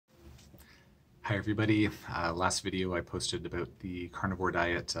Hi everybody. Last video I posted about the carnivore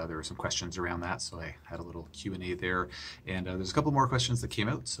diet. There were some questions around that, so I had a little Q&A there. And there's a couple more questions that came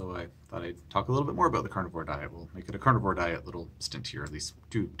out, so I thought I'd talk a little bit more about the carnivore diet. We'll make it a carnivore diet little stint here, at least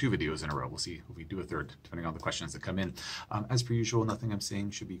two videos in a row. We'll see if we do a third, depending on the questions that come in. As per usual, nothing I'm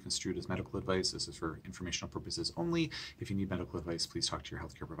saying should be construed as medical advice. This is for informational purposes only. If you need medical advice, please talk to your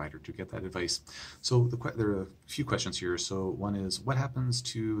healthcare provider to get that advice. So there are a few questions here. So one is, what happens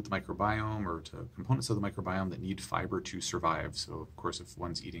to the microbiome or to components of the microbiome that need fiber to survive? So of course, if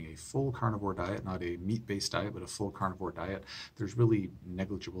one's eating a full carnivore diet, not a meat-based diet, but a full carnivore diet, there's really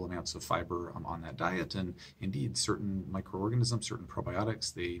negligible amounts of fiber on that diet. And indeed, certain microorganisms, certain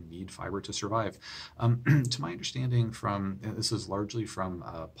probiotics, they need fiber to survive. To my understanding from, and this is largely from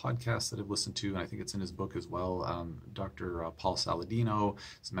podcasts that I've listened to, and I think it's in his book as well, Dr. Paul Saladino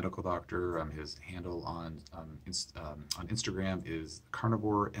is a medical doctor. His handle on Instagram is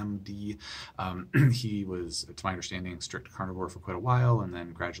Carnivore MD. He was, to my understanding, strict carnivore for quite a while and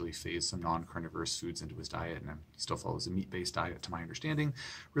then gradually phased some non-carnivorous foods into his diet, and he still follows a meat-based diet, to my understanding.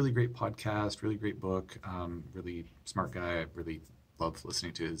 Really great podcast, really great book, really smart guy. I really love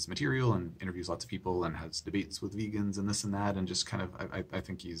listening to his material and interviews lots of people and has debates with vegans and this and that, and just kind of, I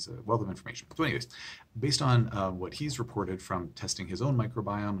think he's a wealth of information. So anyways, based on what he's reported from testing his own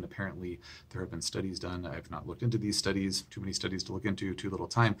microbiome, and apparently there have been studies done. I've not looked into these studies, too many studies to look into, too little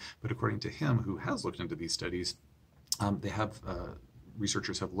time, but according to him, who has looked into these studies, they have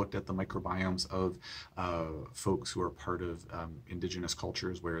researchers have looked at the microbiomes of folks who are part of indigenous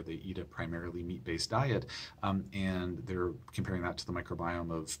cultures where they eat a primarily meat-based diet, and they're comparing that to the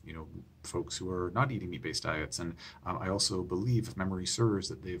microbiome of, folks who are not eating meat-based diets. And I also believe, if memory serves,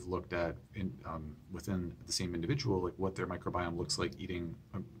 that they've looked at within the same individual, like what their microbiome looks like eating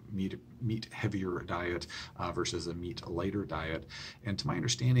a meat heavier diet versus a meat lighter diet. And to my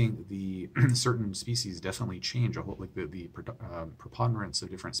understanding, the certain species definitely change a whole, like the preponderance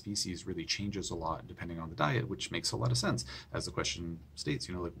of different species really changes a lot depending on the diet, which makes a lot of sense. As the question states,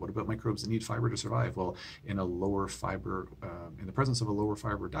 like what about microbes that need fiber to survive? Well, in a lower fiber, in the presence of a lower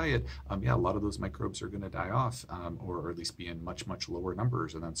fiber diet, yeah, a lot of those microbes are going to die off, or at least be in much, much lower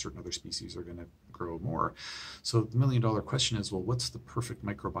numbers, and then certain other species are going to grow more. So the million-dollar question is, well, what's the perfect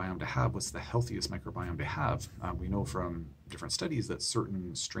microbiome to have? What's the healthiest microbiome to have? We know from different studies that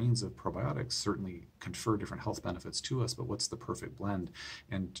certain strains of probiotics certainly confer different health benefits to us, but what's the perfect blend?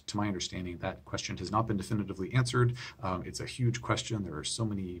 And to my understanding, that question has not been definitively answered. It's a huge question. There are so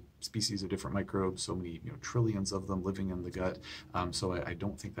many species of different microbes, so many trillions of them living in the gut. So I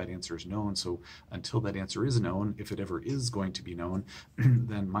don't think that answer is known. So until that answer is known, if it ever is going to be known,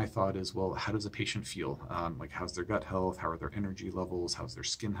 then my thought is, well, how does a patient feel? Like, how's their gut health? How are their energy levels? How's their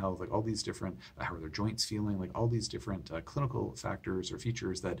skin health? Like all these different, how are their joints feeling? Like all these different clinical factors or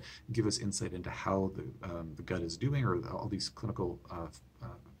features that give us insight into how the gut is doing, or all these clinical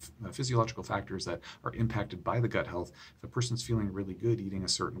physiological factors that are impacted by the gut health. If a person's feeling really good eating a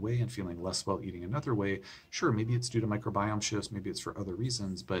certain way and feeling less well eating another way, sure, maybe it's due to microbiome shifts, maybe it's for other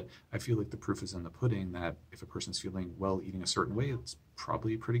reasons, but I feel like the proof is in the pudding that if a person's feeling well eating a certain way, it's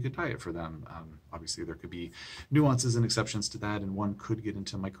probably a pretty good diet for them. Obviously, there could be nuances and exceptions to that, and one could get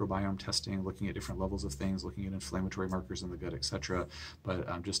into microbiome testing, looking at different levels of things, looking at inflammatory markers in the gut, etc.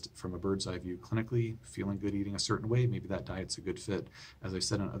 But just from a bird's eye view, clinically, feeling good eating a certain way, maybe that diet's a good fit. As I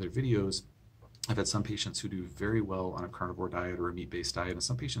said in other videos, I've had some patients who do very well on a carnivore diet or a meat-based diet, and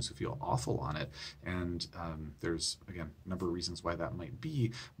some patients who feel awful on it. And there's, again, a number of reasons why that might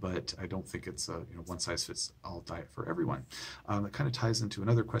be, but I don't think it's a one-size-fits-all diet for everyone. It kind of ties into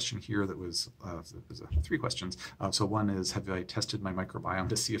another question here that was three questions. So one is, have I tested my microbiome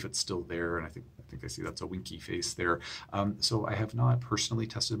to see if it's still there? And I think I see that's a winky face there. So I have not personally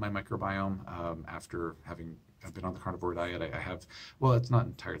tested my microbiome after having been on the carnivore diet. I have, well, it's not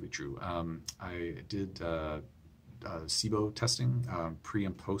entirely true. I did SIBO testing pre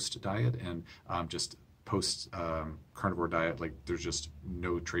and post diet, and just post carnivore diet, like there's just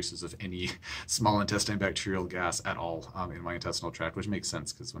no traces of any small intestine bacterial gas at all in my intestinal tract, which makes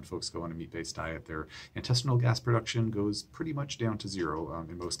sense because when folks go on a meat-based diet, their intestinal gas production goes pretty much down to zero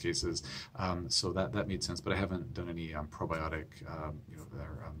in most cases. So that made sense, but I haven't done any probiotic,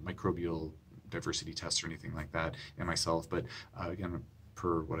 microbial diversity tests or anything like that in myself. But again,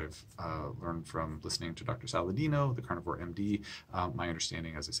 per what I've learned from listening to Dr. Saladino, the Carnivore MD, my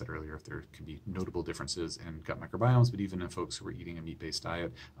understanding, as I said earlier, there can be notable differences in gut microbiomes, but even in folks who are eating a meat-based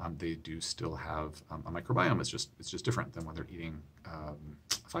diet, they do still have a microbiome. It's just different than when they're eating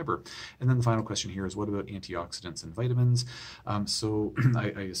fiber. And then the final question here is, what about antioxidants and vitamins? So I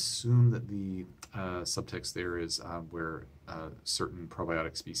assume that the subtext there is where certain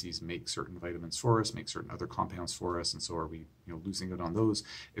probiotic species make certain vitamins for us, make certain other compounds for us, and so are we losing out on those?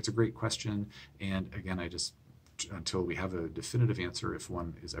 It's a great question, and again, until we have a definitive answer, if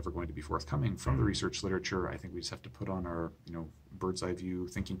one is ever going to be forthcoming from the research literature, I think we just have to put on our bird's eye view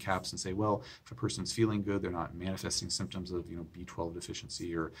thinking caps and say, well, if a person's feeling good, they're not manifesting symptoms of B12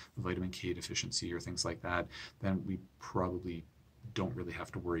 deficiency or vitamin K deficiency or things like that, then we probably don't really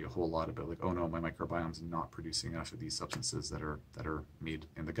have to worry a whole lot about like, oh no, my microbiome is not producing enough of these substances that are made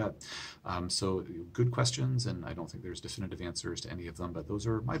in the gut. So good questions, and I don't think there's definitive answers to any of them, but those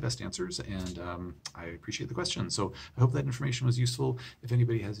are my best answers, and I appreciate the questions. So I hope that information was useful. If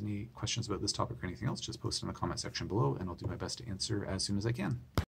anybody has any questions about this topic or anything else, just post in the comment section below, and I'll do my best to answer as soon as I can.